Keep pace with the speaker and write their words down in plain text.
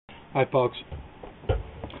Hi, folks.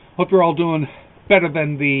 Hope you're all doing better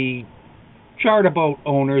than the charter boat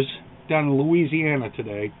owners down in Louisiana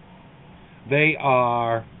today. They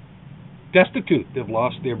are destitute. They've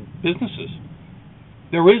lost their businesses.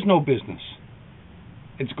 There is no business.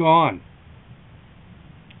 It's gone.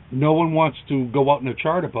 No one wants to go out in a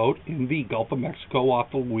charter boat in the Gulf of Mexico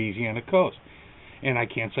off the Louisiana coast. And I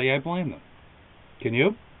can't say I blame them. Can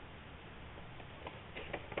you?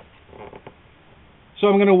 So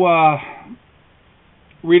I'm going to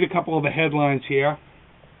read a couple of the headlines here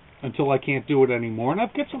until I can't do it anymore. And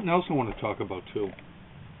I've got something else I want to talk about too.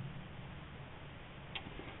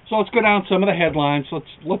 So let's go down some of the headlines.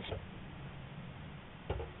 Let's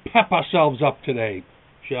pep ourselves up today,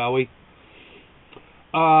 shall we?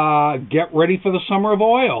 Get ready for the summer of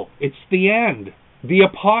oil. It's the end. The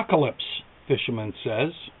apocalypse, fisherman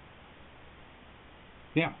says.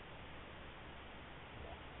 Yeah.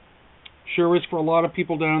 Sure is for a lot of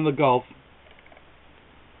people down in the Gulf.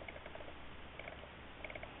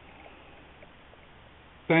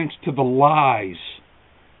 Thanks to the lies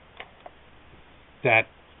that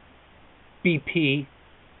BP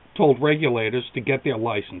told regulators to get their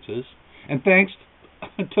licenses, and thanks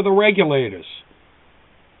to the regulators,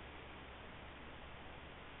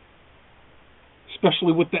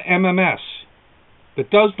 especially with the MMS that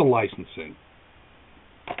does the licensing.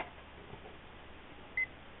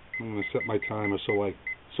 I'm going to set my timer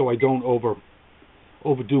so I don't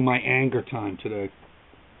overdo my anger time today.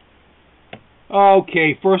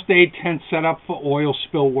 Okay, first aid tent set up for oil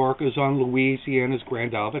spill workers on Louisiana's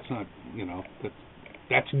Grand Isle. That's not,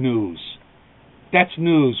 that's news. That's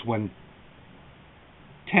news when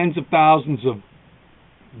tens of thousands of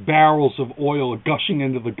barrels of oil are gushing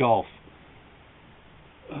into the Gulf.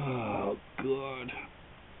 Oh, God.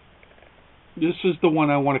 This is the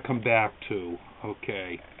one I want to come back to.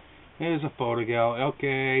 Okay. Here's a photo gallery.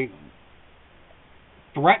 Okay.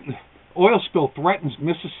 Oil spill threatens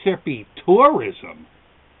Mississippi tourism.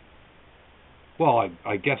 Well,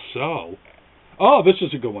 I guess so. Oh, this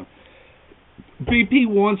is a good one. BP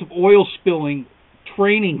warns of oil spilling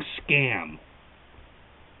training scam.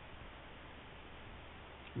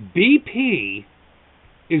 BP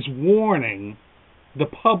is warning the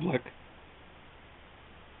public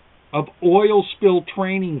of oil spill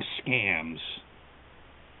training scams.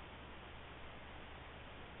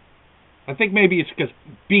 I think maybe it's because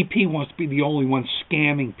BP wants to be the only one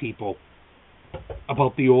scamming people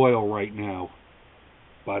about the oil right now.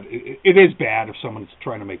 But it is bad if someone's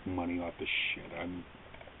trying to make money off this shit.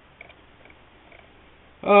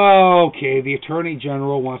 Okay, the Attorney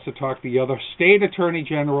General wants to talk to the other state Attorney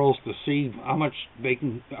Generals to see how much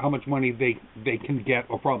money they can get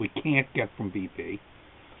or probably can't get from BP.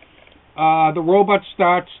 The robot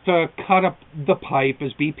starts to cut up the pipe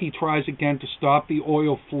as BP tries again to stop the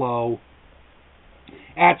oil flow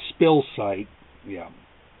at spill site. Yeah.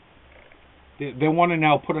 They want to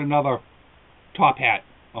now put another top hat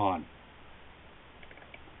on.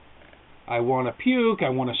 I want to puke, I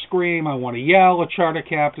want to scream, I want to yell, a charter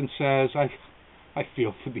captain says. I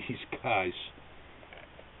feel for these guys.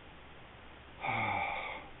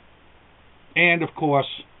 And, of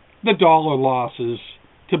course, the dollar losses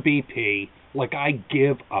to BP, like I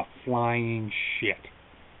give a flying shit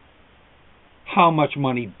how much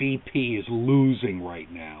money BP is losing right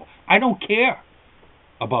now. I don't care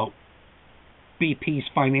about BP's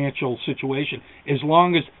financial situation as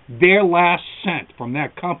long as their last cent from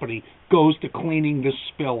that company goes to cleaning this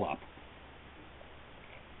spill up.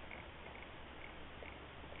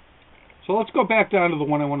 So let's go back down to the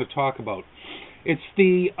one I want to talk about. It's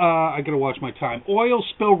the, I gotta watch my time. Oil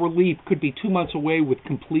spill relief could be 2 months away with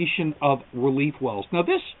completion of relief wells. Now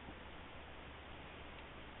this,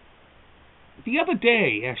 the other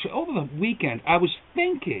day, actually over the weekend, I was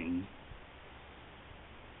thinking,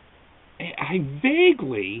 I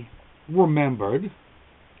vaguely remembered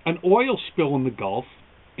an oil spill in the Gulf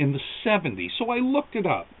in the 70s. So I looked it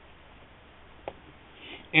up.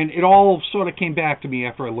 And it all sort of came back to me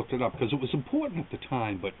after I looked it up because it was important at the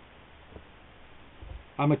time, but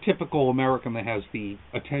I'm a typical American that has the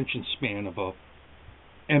attention span of a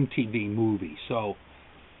MTV movie. So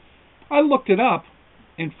I looked it up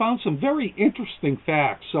and found some very interesting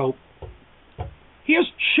facts. So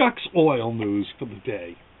here's Chuck's oil news for the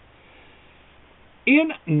day. In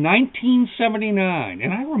 1979,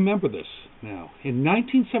 and I remember this now, in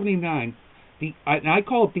 1979, I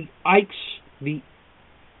call it the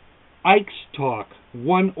Ike's Talk,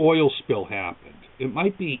 one oil spill happened. It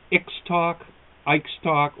might be Ike's Talk,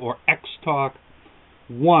 or X Talk,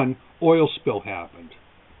 one oil spill happened.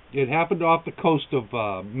 It happened off the coast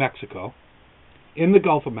of Mexico, in the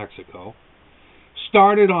Gulf of Mexico.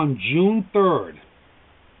 started on June 3rd,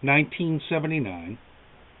 1979.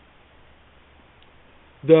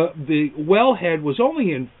 The wellhead was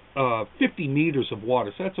only in 50 meters of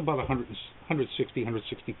water, so that's about 160,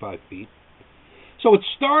 165 feet. So it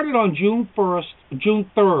started on June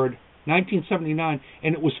 3rd, 1979,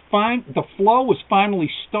 and it was the flow was finally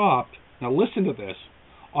stopped. Now listen to this.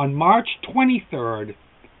 On March 23rd,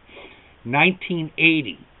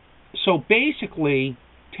 1980. So basically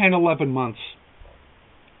 10, 11 months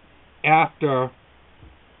after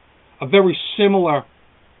a very similar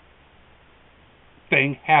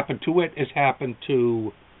thing happened to it as happened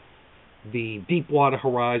to the Deepwater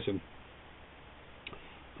Horizon.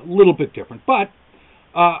 A little bit different. But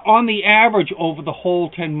on the average over the whole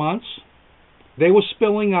 10 months, they were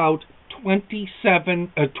spilling out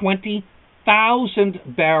 20,000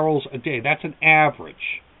 barrels a day. That's an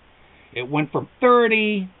average. It went from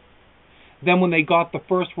 30. Then when they got the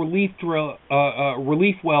first relief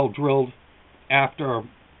well drilled after,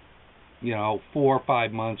 4 or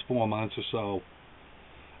 5 months, 4 months or so,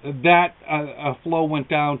 that flow went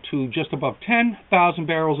down to just above 10,000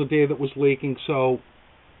 barrels a day that was leaking. So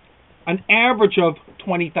an average of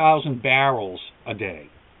 20,000 barrels a day.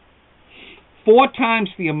 4 times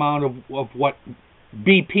the amount of what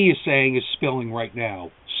BP is saying is spilling right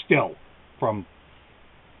now, still, from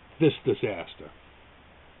this disaster.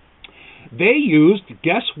 They used,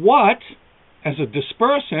 guess what, as a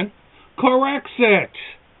dispersant, Corexit.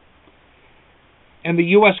 And the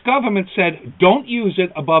U.S. government said, don't use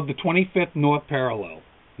it above the 25th north parallel,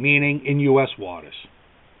 meaning in U.S. waters,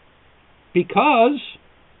 because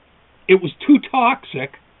it was too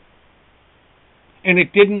toxic and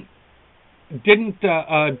it didn't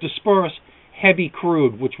disperse heavy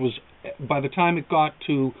crude, which was, by the time it got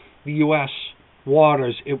to the U.S.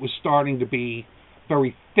 waters, it was starting to be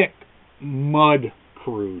very thick mud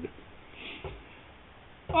crude.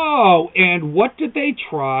 Oh, and what did they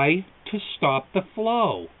try to stop the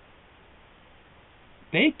flow?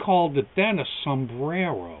 They called it then a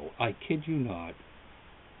sombrero. I kid you not.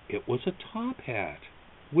 It was a top hat,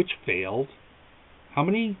 which failed. How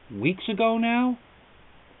many weeks ago now?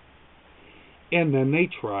 And then they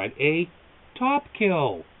tried a top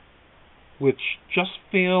kill, which just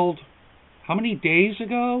failed how many days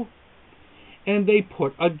ago? And they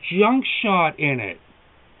put a junk shot in it,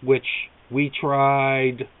 which we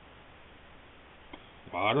tried,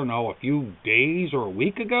 I don't know, a few days or a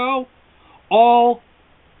week ago. All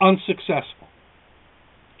unsuccessful.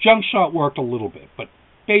 Junk shot worked a little bit, but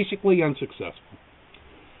basically unsuccessful.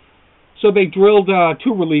 So they drilled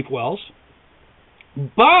 2 relief wells,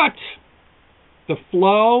 but the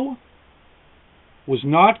flow was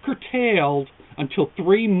not curtailed until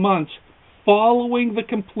 3 months following the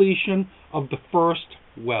completion of the first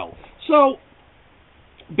well. So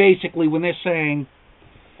basically, when they're saying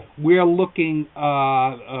we're looking,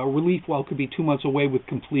 a relief well could be 2 months away with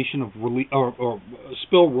completion of relief, or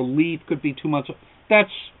spill relief could be 2 months.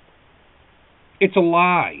 It's a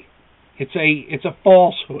lie. It's a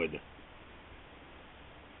falsehood.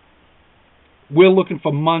 We're looking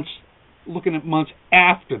at months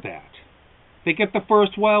after that. They get the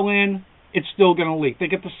first well in, it's still going to leak. They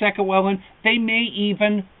get the second well in, they may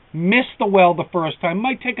even miss the well the first time.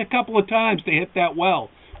 Might take a couple of times to hit that well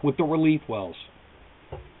with the relief wells.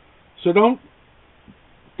 So don't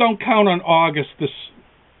count on August this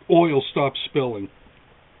oil stops spilling.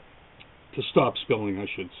 To stop spilling, I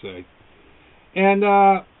should say. And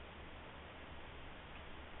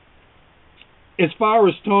as far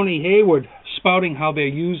as Tony Hayward spouting how they're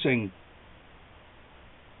using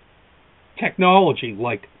technology,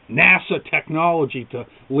 like NASA technology, to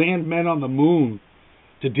land men on the moon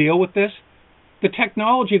to deal with this, the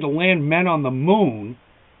technology to land men on the moon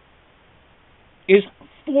is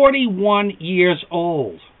 41 years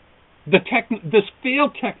old. This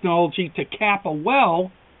field technology to cap a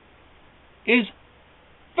well is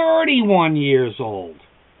 31 years old.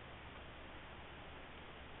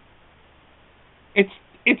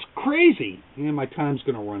 It's crazy. Yeah, my time's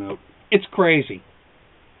going to run out. It's crazy.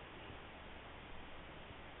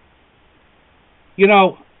 I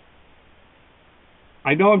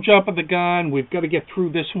know I'm jumping the gun. We've got to get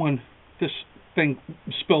through this thing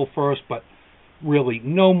spill first, but really,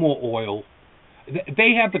 no more oil.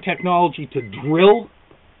 They have the technology to drill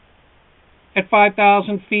at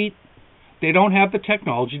 5,000 feet. They don't have the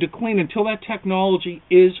technology to clean. Until that technology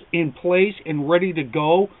is in place and ready to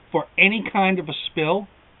go for any kind of a spill,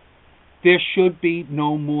 there should be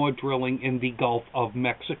no more drilling in the Gulf of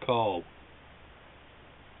Mexico.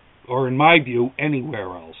 Or, in my view,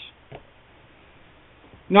 anywhere else.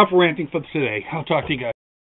 Enough ranting for today. I'll talk to you guys.